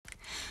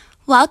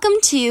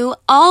Welcome to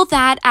All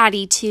That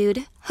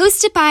Attitude,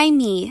 hosted by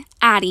me,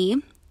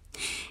 Addie.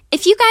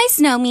 If you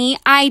guys know me,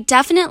 I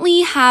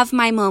definitely have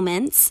my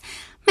moments.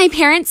 My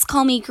parents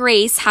call me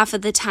Grace half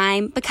of the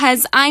time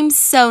because I'm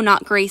so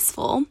not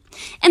graceful.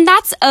 And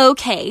that's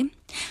okay.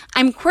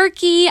 I'm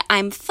quirky,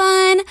 I'm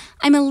fun,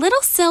 I'm a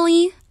little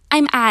silly,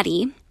 I'm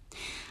Addie.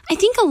 I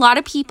think a lot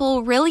of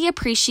people really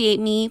appreciate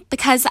me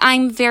because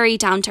I'm very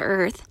down to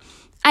earth.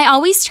 I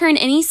always turn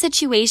any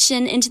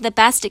situation into the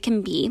best it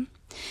can be.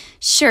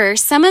 Sure,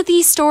 some of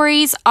these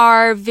stories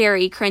are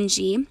very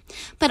cringy,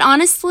 but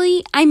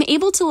honestly, I'm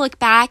able to look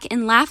back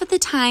and laugh at the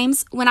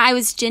times when I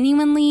was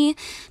genuinely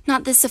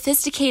not the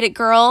sophisticated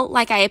girl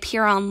like I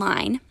appear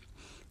online.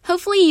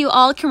 Hopefully you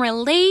all can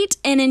relate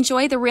and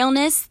enjoy the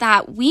realness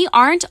that we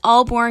aren't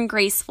all born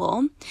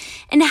graceful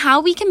and how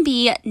we can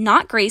be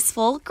not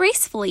graceful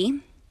gracefully.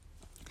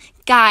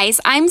 Guys,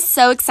 I'm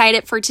so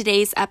excited for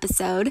today's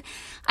episode.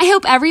 I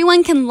hope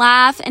everyone can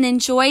laugh and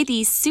enjoy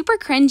these super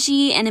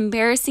cringy and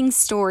embarrassing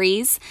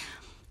stories.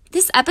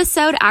 This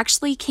episode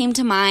actually came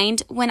to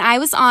mind when I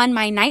was on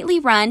my nightly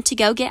run to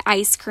go get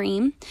ice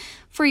cream.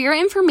 For your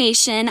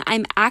information,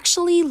 I'm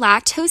actually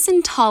lactose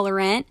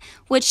intolerant,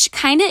 which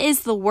kinda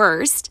is the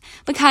worst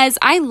because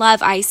I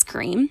love ice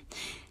cream.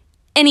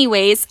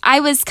 Anyways, I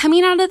was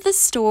coming out of the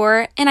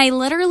store and I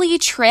literally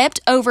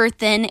tripped over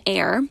thin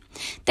air.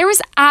 There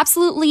was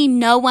absolutely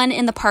no one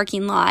in the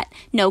parking lot,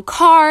 no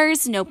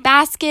cars, no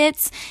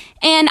baskets,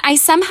 and I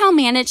somehow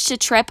managed to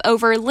trip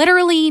over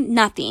literally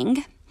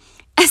nothing.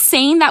 A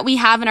saying that we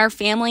have in our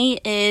family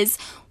is,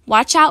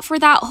 "Watch out for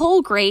that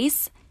hole,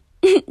 Grace."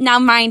 Now,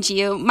 mind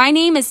you, my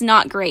name is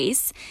not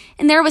Grace,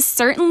 and there was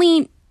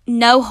certainly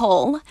no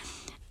hole.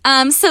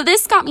 So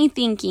this got me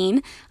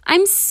thinking,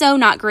 I'm so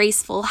not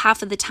graceful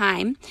half of the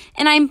time,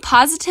 and I'm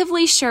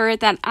positively sure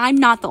that I'm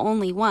not the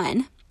only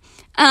one.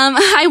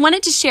 I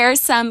wanted to share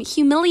some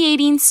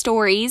humiliating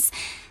stories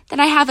that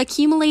I have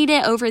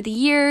accumulated over the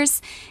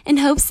years in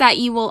hopes that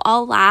you will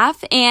all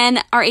laugh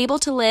and are able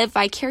to live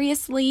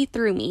vicariously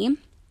through me.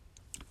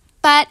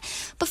 But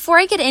before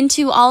I get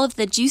into all of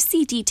the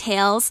juicy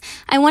details,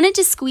 I wanted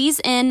to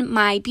squeeze in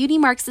my Beauty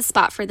Marks the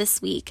Spot for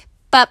this week.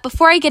 But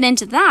before I get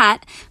into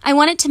that, I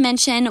wanted to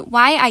mention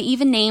why I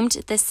even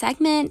named this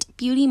segment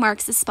Beauty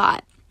Marks the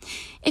Spot.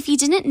 If you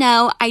didn't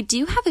know, I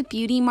do have a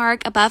beauty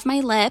mark above my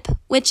lip,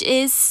 which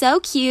is so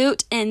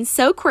cute and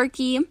so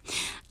quirky.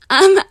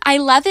 I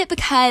love it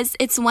because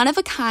it's one of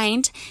a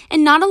kind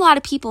and not a lot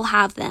of people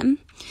have them.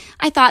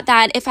 I thought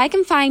that if I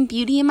can find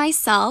beauty in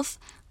myself,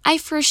 I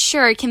for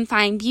sure can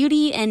find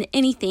beauty in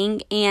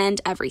anything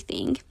and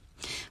everything.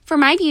 For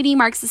my Beauty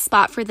Marks the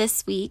Spot for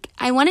this week,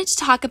 I wanted to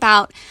talk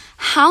about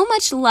how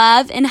much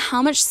love and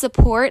how much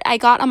support I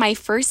got on my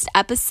first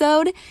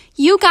episode.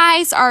 You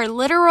guys are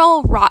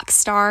literal rock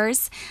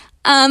stars.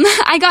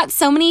 I got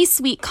so many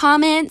sweet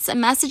comments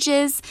and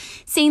messages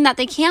saying that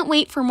they can't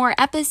wait for more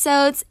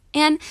episodes,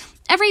 and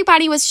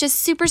everybody was just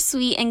super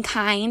sweet and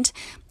kind.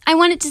 I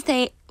wanted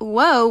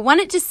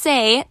to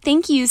say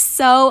thank you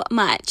so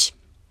much.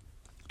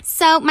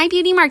 So my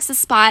Beauty Marks the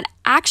Spot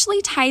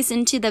actually ties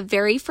into the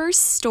very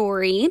first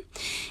story.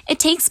 It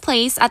takes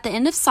place at the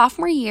end of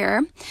sophomore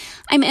year.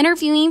 I'm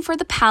interviewing for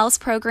the PALS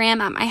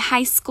program at my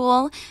high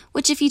school,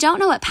 which if you don't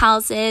know what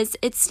PALS is,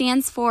 it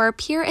stands for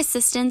Peer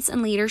Assistance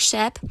and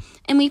Leadership,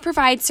 and we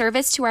provide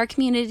service to our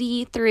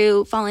community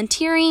through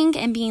volunteering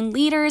and being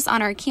leaders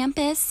on our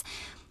campus.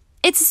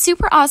 It's a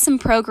super awesome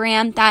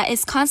program that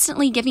is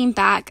constantly giving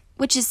back,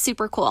 which is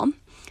super cool.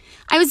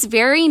 I was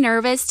very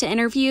nervous to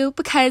interview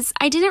because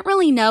I didn't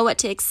really know what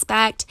to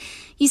expect.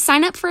 You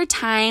sign up for a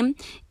time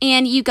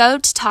and you go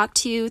to talk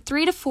to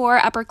 3 to 4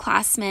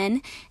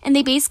 upperclassmen, and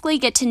they basically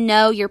get to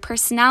know your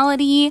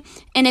personality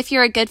and if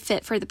you're a good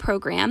fit for the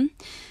program.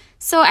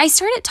 So I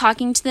started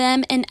talking to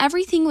them and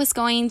everything was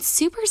going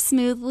super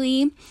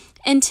smoothly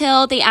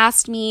until they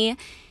asked me,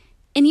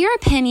 "In your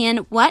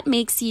opinion, what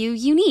makes you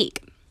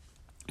unique?"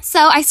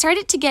 So I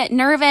started to get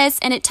nervous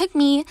and it took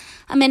me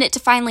a minute to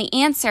finally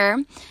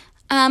answer.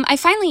 I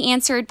finally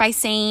answered by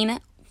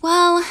saying,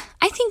 well,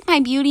 I think my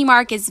beauty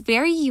mark is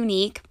very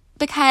unique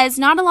because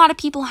not a lot of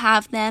people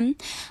have them.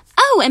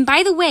 Oh, and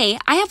by the way,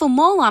 I have a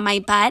mole on my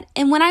butt,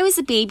 and when I was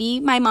a baby,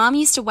 my mom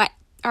used to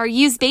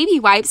use baby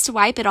wipes to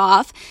wipe it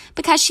off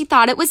because she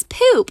thought it was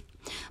poop.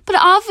 But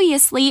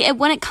obviously, it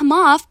wouldn't come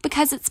off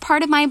because it's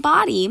part of my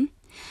body.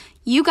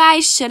 You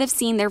guys should have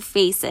seen their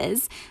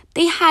faces.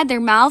 They had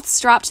their mouths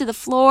dropped to the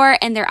floor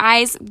and their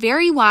eyes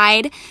very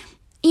wide.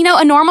 You know,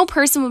 a normal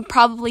person would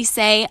probably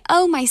say,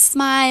 oh, my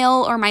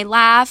smile or my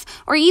laugh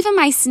or even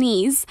my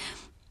sneeze.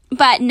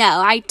 But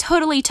no, I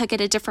totally took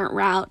it a different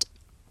route.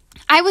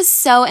 I was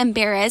so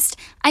embarrassed.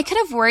 I could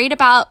have worried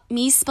about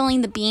me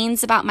spilling the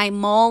beans about my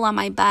mole on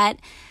my butt.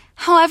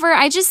 However,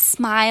 I just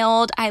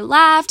smiled, I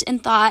laughed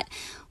and thought,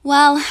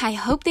 well, I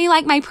hope they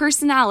like my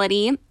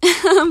personality.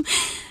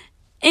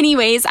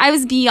 Anyways, I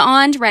was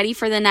beyond ready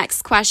for the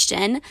next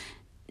question.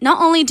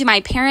 Not only do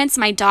my parents,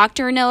 my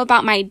doctor know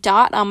about my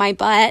dot on my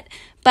butt,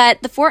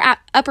 But the 4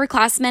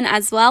 upperclassmen,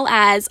 as well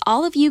as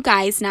all of you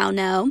guys now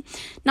know,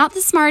 not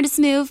the smartest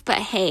move, but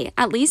hey,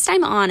 at least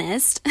I'm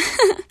honest.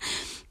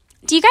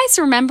 Do you guys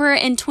remember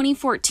in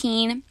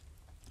 2014,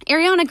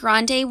 Ariana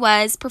Grande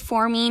was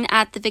performing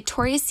at the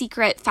Victoria's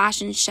Secret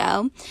fashion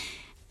show,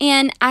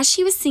 and as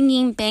she was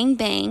singing Bang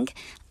Bang,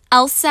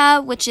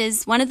 Elsa, which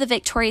is one of the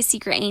Victoria's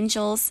Secret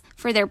angels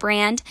for their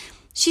brand,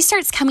 she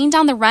starts coming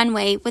down the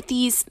runway with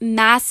these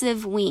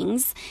massive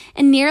wings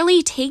and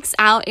nearly takes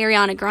out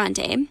Ariana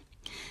Grande.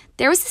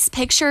 There was this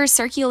picture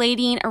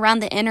circulating around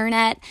the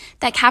internet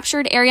that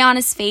captured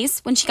Ariana's face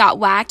when she got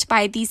whacked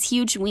by these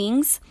huge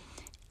wings.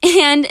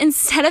 And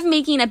instead of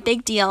making a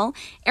big deal,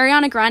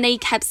 Ariana Grande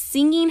kept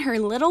singing her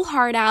little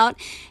heart out.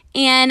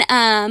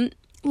 And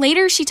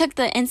later she took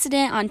the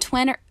incident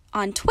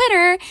on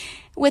Twitter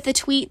with a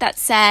tweet that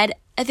said,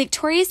 "A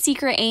Victoria's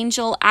Secret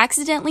angel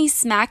accidentally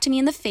smacked me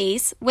in the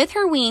face with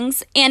her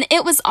wings, and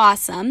it was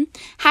awesome.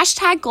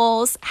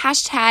 #goals,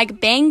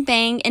 #bang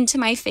bang into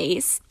my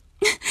face."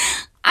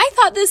 I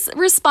thought this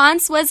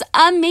response was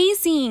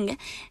amazing.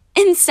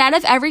 Instead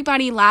of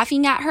everybody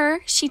laughing at her,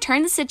 she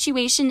turned the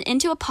situation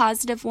into a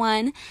positive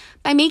one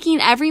by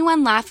making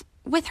everyone laugh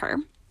with her.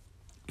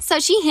 So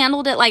she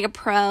handled it like a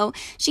pro.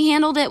 She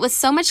handled it with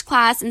so much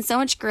class and so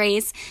much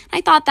grace.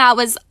 I thought that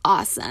was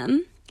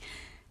awesome.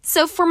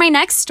 So for my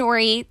next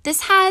story,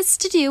 this has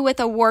to do with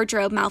a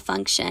wardrobe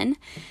malfunction.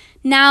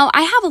 Now,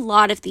 I have a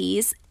lot of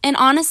these, and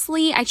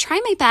honestly, I try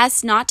my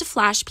best not to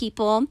flash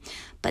people,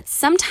 but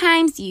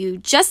sometimes you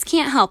just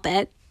can't help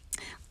it.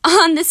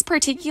 On this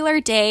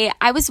particular day,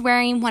 I was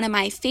wearing one of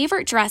my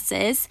favorite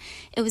dresses.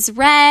 It was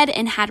red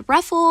and had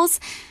ruffles.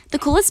 The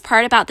coolest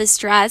part about this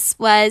dress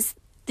was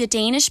the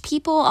Danish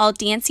people all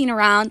dancing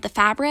around the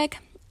fabric.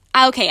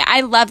 Okay,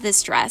 I love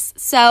this dress.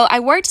 So I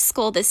wore it to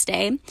school this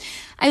day.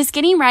 I was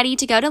getting ready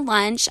to go to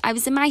lunch. I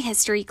was in my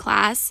history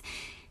class,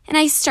 and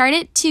I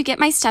started to get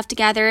my stuff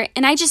together,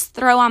 and I just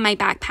throw on my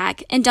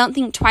backpack and don't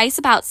think twice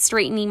about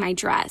straightening my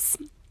dress.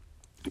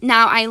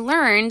 Now, I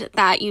learned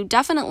that you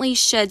definitely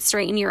should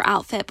straighten your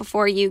outfit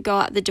before you go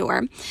out the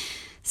door.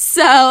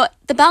 So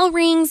the bell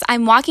rings,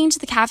 I'm walking to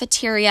the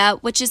cafeteria,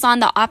 which is on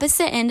the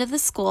opposite end of the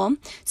school,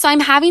 so I'm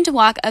having to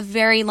walk a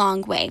very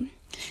long way.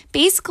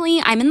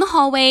 Basically, I'm in the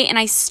hallway and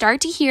I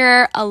start to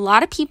hear a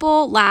lot of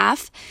people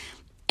laugh,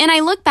 and I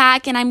look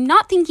back and I'm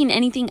not thinking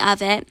anything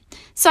of it.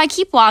 So I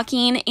keep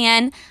walking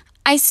and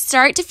I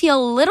start to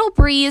feel a little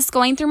breeze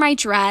going through my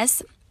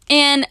dress,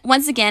 and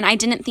once again, I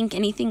didn't think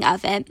anything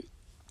of it.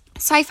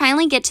 So I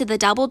finally get to the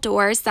double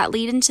doors that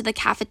lead into the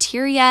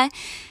cafeteria,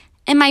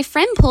 and my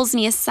friend pulls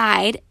me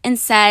aside and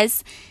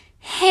says,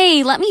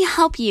 "Hey, let me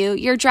help you.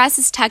 Your dress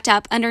is tucked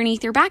up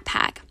underneath your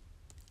backpack."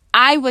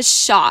 I was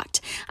shocked.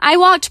 I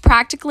walked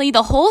practically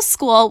the whole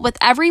school with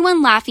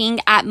everyone laughing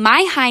at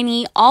my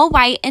hiney, all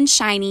white and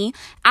shiny,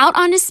 out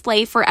on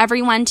display for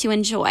everyone to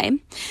enjoy.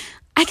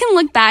 I can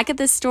look back at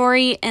this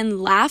story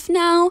and laugh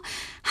now.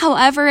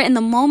 However, in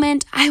the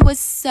moment, I was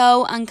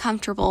so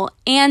uncomfortable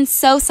and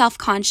so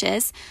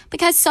self-conscious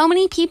because so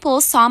many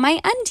people saw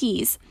my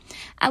undies.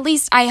 At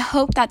least I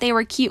hope that they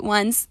were cute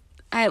ones.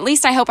 At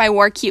least I hope I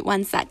wore cute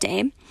ones that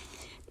day.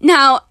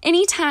 Now,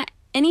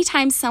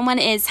 anytime someone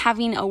is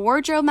having a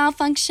wardrobe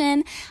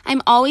malfunction,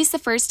 I'm always the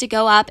first to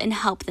go up and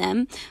help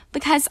them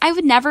because I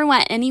would never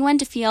want anyone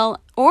to feel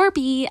or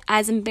be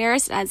as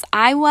embarrassed as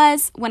I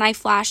was when I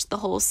flashed the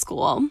whole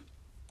school.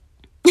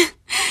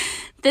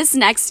 This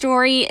next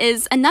story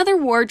is another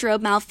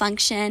wardrobe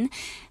malfunction,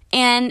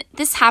 and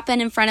this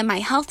happened in front of my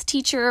health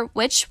teacher,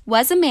 which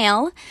was a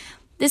male.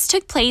 This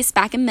took place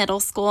back in middle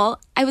school.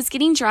 I was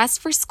getting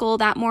dressed for school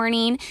that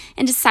morning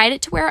and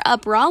decided to wear a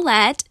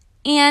bralette,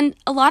 and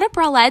a lot of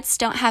bralettes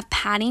don't have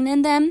padding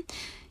in them.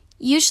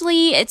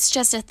 Usually it's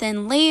just a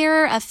thin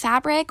layer of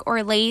fabric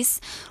or lace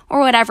or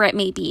whatever it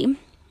may be.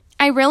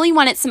 I really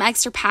wanted some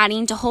extra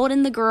padding to hold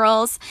in the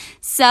girls,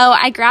 so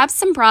I grabbed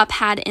some bra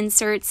pad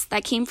inserts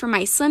that came from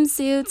my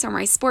swimsuits or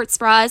my sports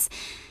bras,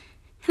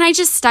 and I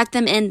just stuck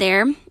them in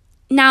there.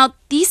 Now,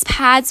 these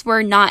pads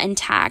were not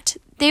intact.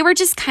 They were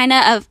just kind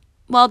of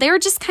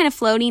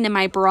floating in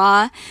my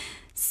bra.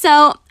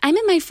 So I'm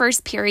in my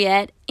first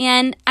period,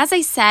 and as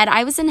I said,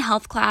 I was in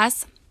health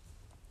class,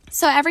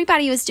 so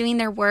everybody was doing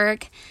their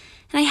work,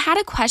 and I had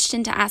a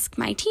question to ask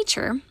my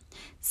teacher.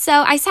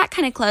 So I sat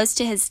kind of close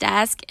to his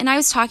desk, and I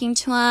was talking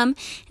to him,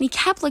 and he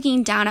kept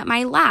looking down at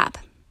my lap.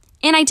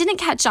 And I didn't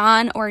catch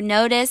on or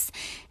notice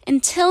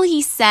until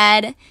he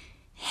said,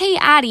 "Hey,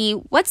 Addie,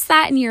 what's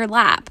that in your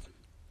lap?"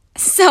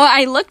 So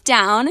I looked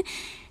down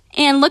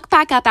and looked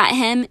back up at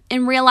him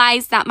and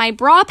realized that my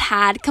bra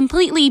pad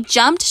completely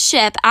jumped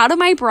ship out of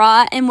my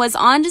bra and was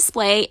on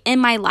display in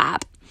my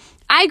lap.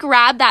 I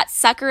grabbed that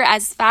sucker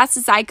as fast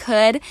as I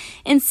could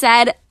and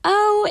said,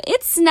 "Oh,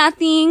 it's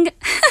nothing."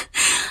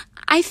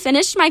 I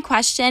finished my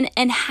question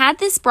and had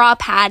this bra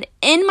pad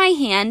in my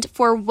hand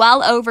for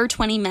well over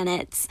 20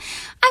 minutes.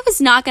 I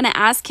was not going to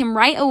ask him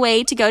right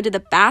away to go to the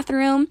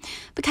bathroom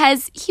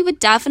because he would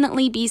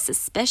definitely be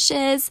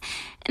suspicious,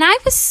 and I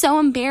was so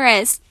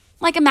embarrassed.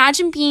 Like,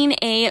 imagine being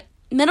a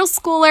middle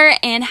schooler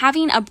and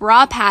having a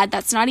bra pad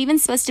that's not even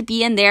supposed to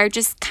be in there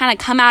just kind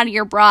of come out of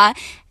your bra,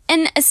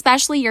 and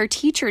especially your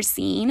teacher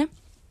seeing.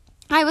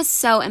 I was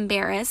so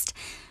embarrassed.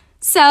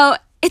 So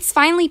it's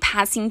finally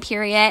passing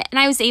period, and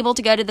I was able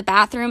to go to the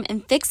bathroom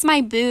and fix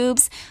my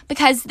boobs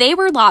because they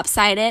were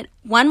lopsided.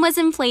 One was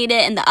inflated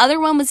and the other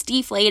one was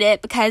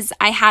deflated because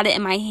I had it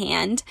in my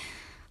hand.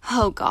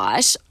 Oh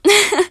gosh.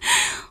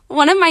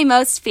 One of my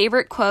most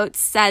favorite quotes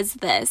says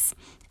this: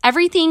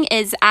 "Everything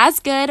is as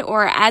good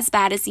or as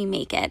bad as you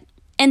make it."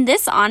 And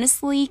this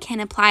honestly can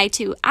apply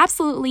to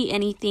absolutely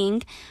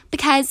anything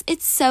because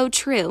it's so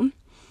true.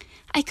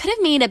 I could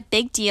have made a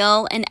big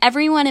deal and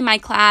everyone in my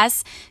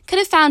class could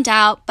have found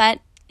out, but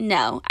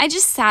no, I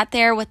just sat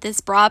there with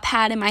this bra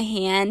pad in my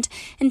hand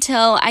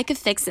until I could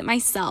fix it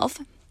myself.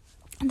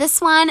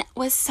 This one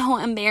was so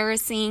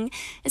embarrassing,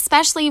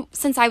 especially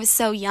since I was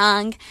so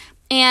young.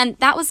 And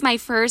that was my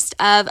first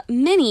of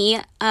many,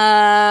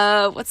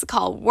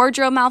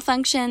 wardrobe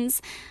malfunctions,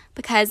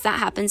 because that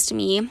happens to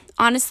me,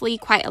 honestly,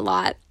 quite a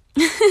lot.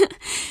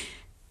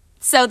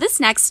 So this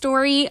next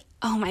story,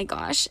 oh my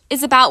gosh,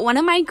 is about one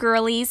of my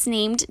girlies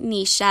named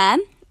Nisha.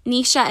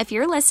 Nisha, if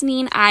you're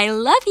listening, I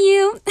love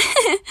you.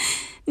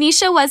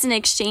 Nisha was an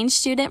exchange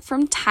student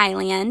from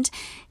Thailand,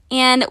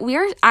 and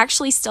we're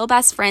actually still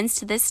best friends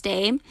to this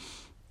day.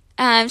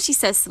 She's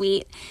so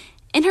sweet.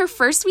 In her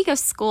first week of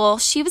school,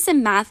 she was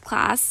in math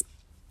class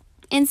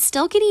and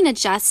still getting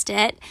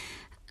adjusted.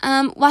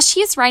 While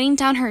she is writing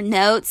down her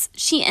notes,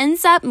 she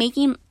ends up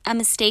making a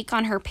mistake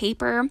on her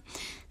paper.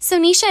 So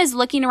Nisha is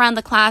looking around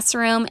the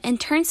classroom and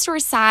turns to her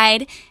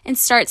side and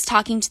starts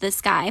talking to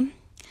this guy.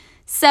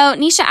 So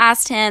Nisha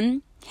asked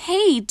him,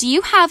 "Hey, do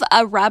you have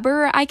a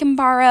rubber I can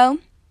borrow?"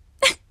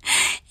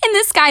 And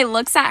this guy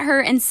looks at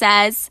her and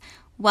says,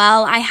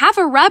 "Well, I have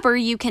a rubber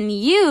you can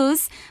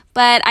use,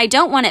 but I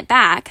don't want it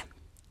back."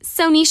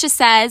 So Nisha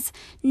says,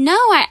 "No,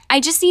 I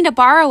just need to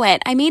borrow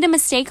it. I made a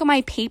mistake on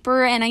my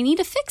paper and I need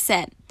to fix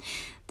it."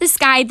 This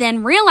guy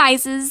then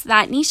realizes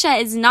that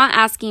Nisha is not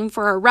asking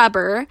for a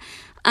rubber.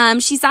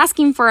 She's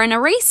asking for an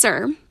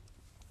eraser.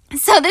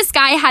 So this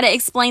guy had to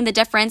explain the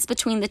difference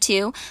between the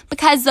two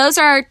because those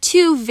are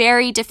two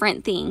very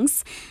different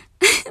things.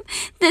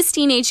 This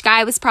teenage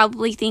guy was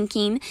probably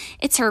thinking,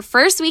 it's her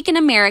first week in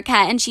America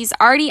and she's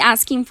already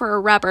asking for a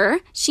rubber.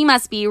 She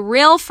must be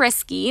real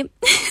frisky.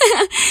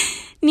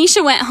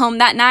 Nisha went home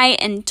that night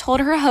and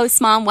told her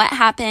host mom what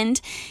happened.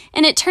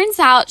 And it turns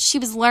out she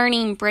was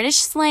learning British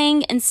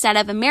slang instead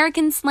of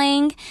American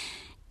slang.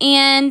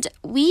 And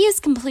we use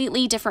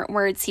completely different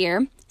words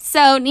here.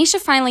 So Nisha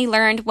finally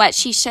learned what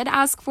she should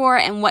ask for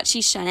and what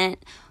she shouldn't.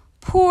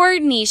 Poor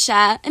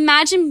Nisha.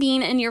 Imagine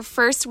being in your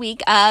first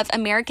week of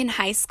American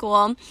high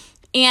school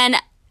and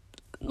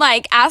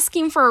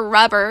asking for a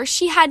rubber.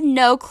 She had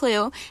no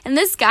clue. And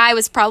this guy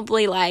was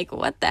probably like,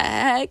 what the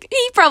heck?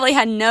 He probably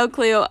had no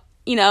clue,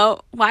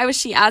 why was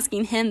she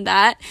asking him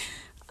that?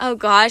 Oh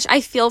gosh, I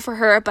feel for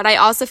her, but I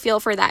also feel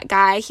for that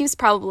guy. He was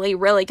probably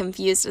really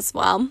confused as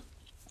well.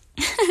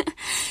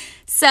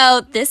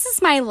 So this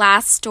is my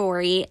last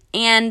story,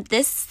 and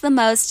this is the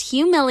most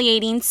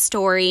humiliating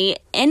story,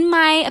 in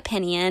my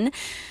opinion,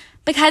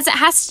 because it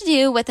has to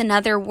do with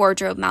another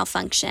wardrobe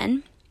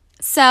malfunction.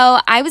 So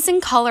I was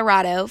in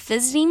Colorado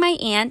visiting my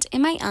aunt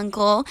and my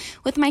uncle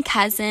with my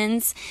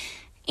cousins,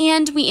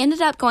 and we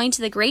ended up going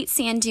to the Great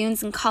Sand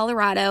Dunes in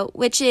Colorado,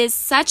 which is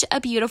such a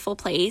beautiful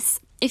place.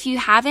 If you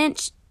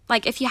haven't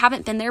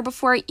been there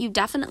before, you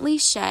definitely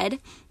should.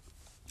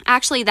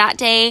 Actually, that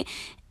day,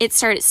 it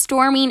started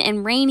storming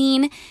and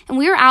raining, and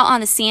we were out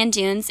on the sand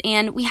dunes,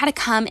 and we had to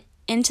come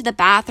into the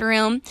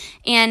bathroom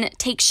and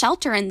take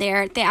shelter in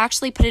there. They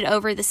actually put it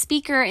over the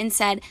speaker and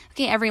said,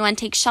 "Okay, everyone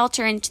take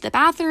shelter into the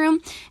bathroom."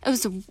 It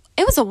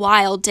was a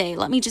wild day,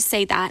 let me just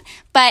say that.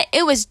 But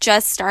it was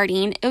just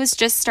starting. It was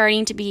just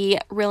starting to be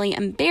really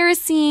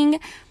embarrassing,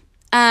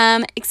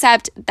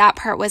 except that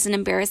part wasn't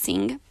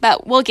embarrassing,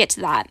 but we'll get to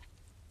that.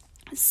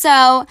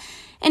 So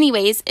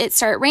anyways, it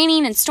started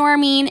raining and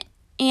storming.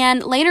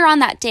 And later on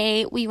that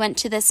day, we went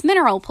to this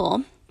mineral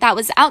pool that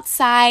was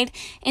outside,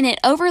 and it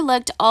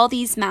overlooked all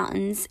these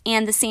mountains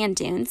and the sand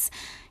dunes.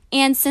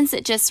 And since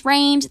it just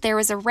rained, there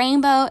was a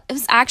rainbow. It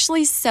was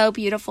actually so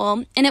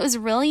beautiful, and it was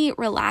really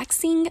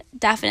relaxing,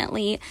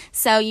 definitely.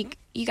 So you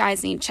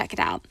guys need to check it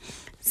out.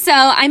 So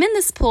I'm in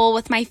this pool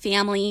with my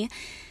family,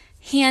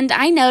 and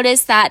I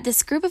noticed that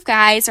this group of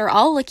guys are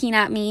all looking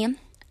at me.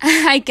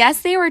 I guess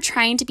they were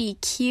trying to be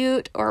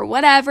cute or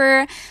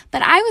whatever,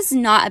 but I was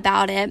not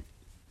about it.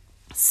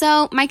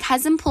 So my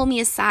cousin pulled me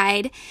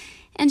aside,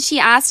 and she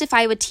asked if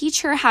I would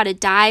teach her how to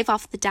dive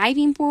off the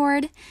diving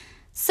board.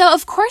 So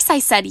of course I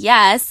said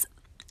yes.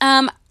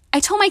 I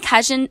told my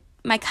cousin,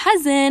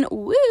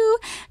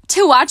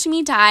 to watch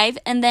me dive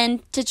and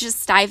then to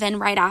just dive in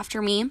right after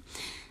me.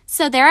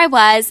 So there I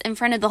was in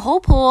front of the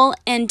whole pool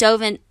and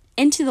dove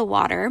into the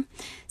water.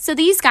 So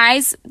these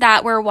guys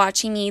that were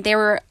watching me, they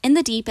were in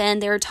the deep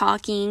end, they were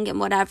talking and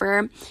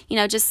whatever,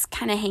 just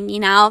kind of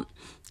hanging out.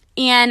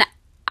 And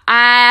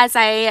as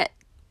I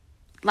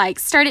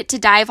started to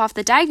dive off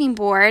the diving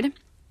board,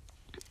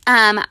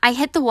 I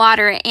hit the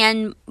water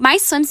and my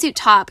swimsuit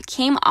top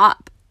came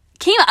up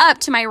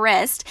to my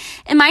wrist,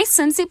 and my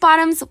swimsuit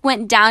bottoms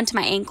went down to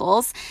my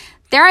ankles.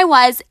 There I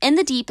was in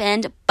the deep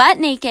end, butt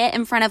naked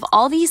in front of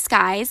all these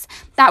guys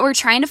that were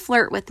trying to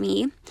flirt with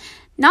me.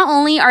 Not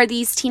only are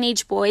these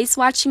teenage boys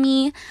watching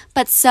me,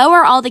 but so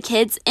are all the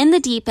kids in the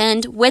deep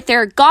end with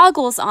their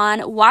goggles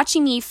on,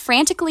 watching me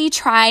frantically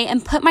try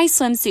and put my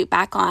swimsuit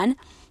back on.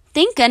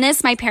 Thank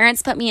goodness my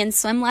parents put me in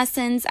swim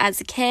lessons as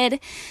a kid,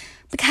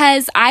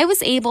 because I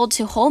was able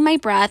to hold my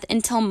breath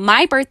until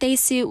my birthday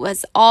suit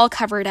was all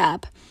covered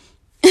up.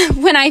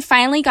 When I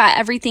finally got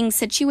everything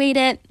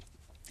situated,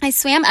 I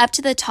swam up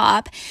to the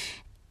top,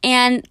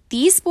 and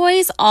these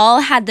boys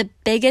all had the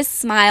biggest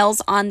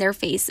smiles on their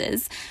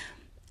faces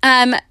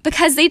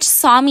because they just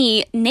saw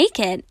me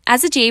naked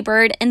as a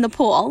jaybird in the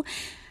pool.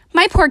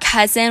 My poor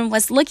cousin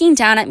was looking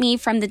down at me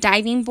from the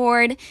diving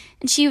board,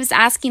 and she was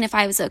asking if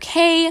I was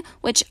okay,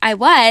 which I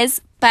was,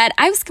 but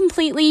I was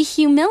completely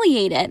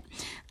humiliated.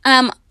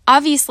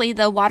 Obviously,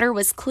 the water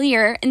was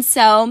clear, and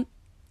so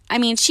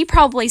she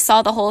probably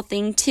saw the whole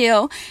thing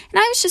too. And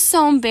I was just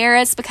so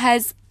embarrassed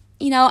because,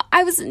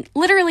 I was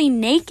literally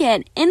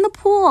naked in the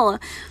pool.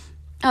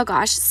 Oh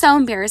gosh, so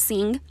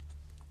embarrassing.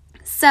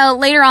 So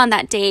later on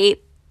that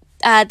day,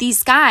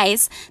 these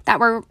guys that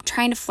were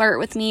trying to flirt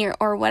with me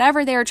or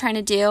whatever they were trying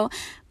to do,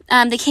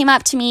 they came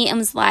up to me and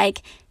was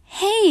like,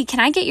 "Hey,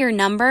 can I get your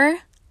number?"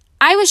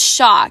 I was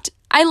shocked.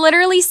 I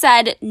literally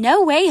said,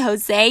 "No way,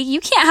 Jose, you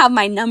can't have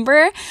my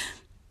number."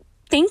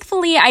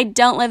 Thankfully, I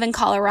don't live in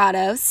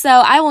Colorado, so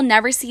I will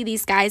never see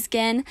these guys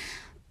again.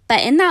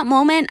 But in that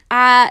moment,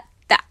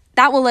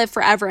 that will live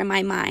forever in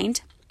my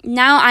mind.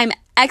 Now I'm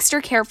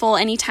extra careful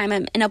anytime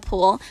I'm in a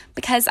pool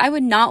because I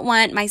would not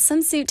want my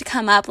swimsuit to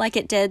come up like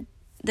it did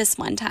this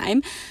one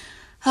time.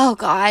 Oh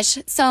gosh,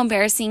 so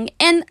embarrassing.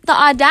 And the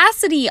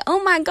audacity,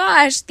 oh my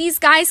gosh, these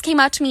guys came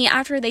up to me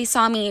after they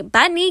saw me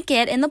butt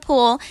naked in the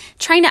pool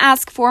trying to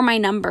ask for my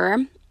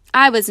number.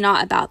 I was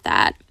not about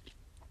that.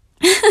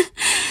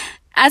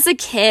 As a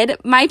kid,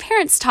 my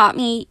parents taught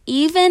me,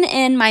 even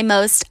in my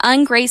most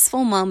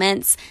ungraceful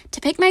moments, to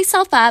pick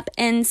myself up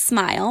and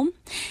smile.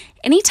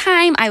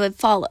 Anytime I would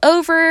fall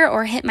over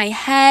or hit my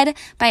head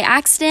by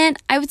accident,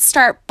 I would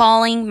start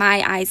bawling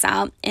my eyes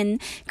out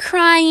and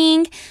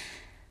crying.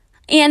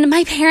 And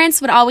my parents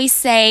would always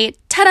say,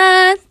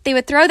 "Ta-da!" They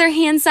would throw their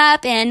hands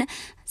up and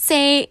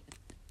say,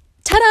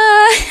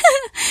 "Ta-da!"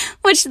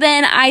 which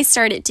then I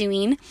started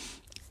doing.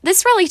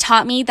 This really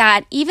taught me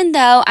that even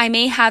though I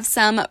may have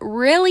some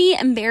really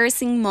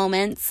embarrassing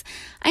moments,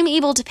 I'm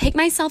able to pick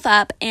myself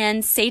up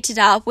and say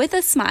ta-da with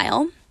a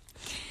smile.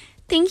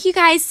 Thank you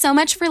guys so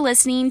much for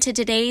listening to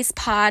today's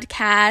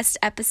podcast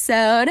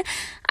episode.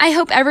 I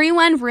hope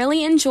everyone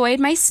really enjoyed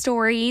my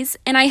stories,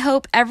 and I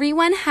hope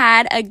everyone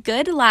had a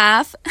good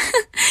laugh.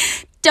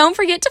 Don't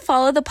forget to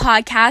follow the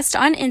podcast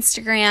on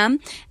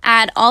Instagram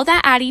at All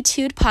That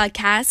Attitude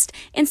Podcast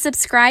and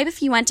subscribe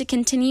if you want to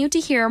continue to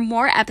hear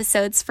more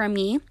episodes from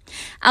me.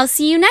 I'll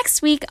see you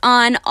next week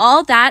on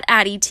All That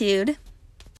Attitude.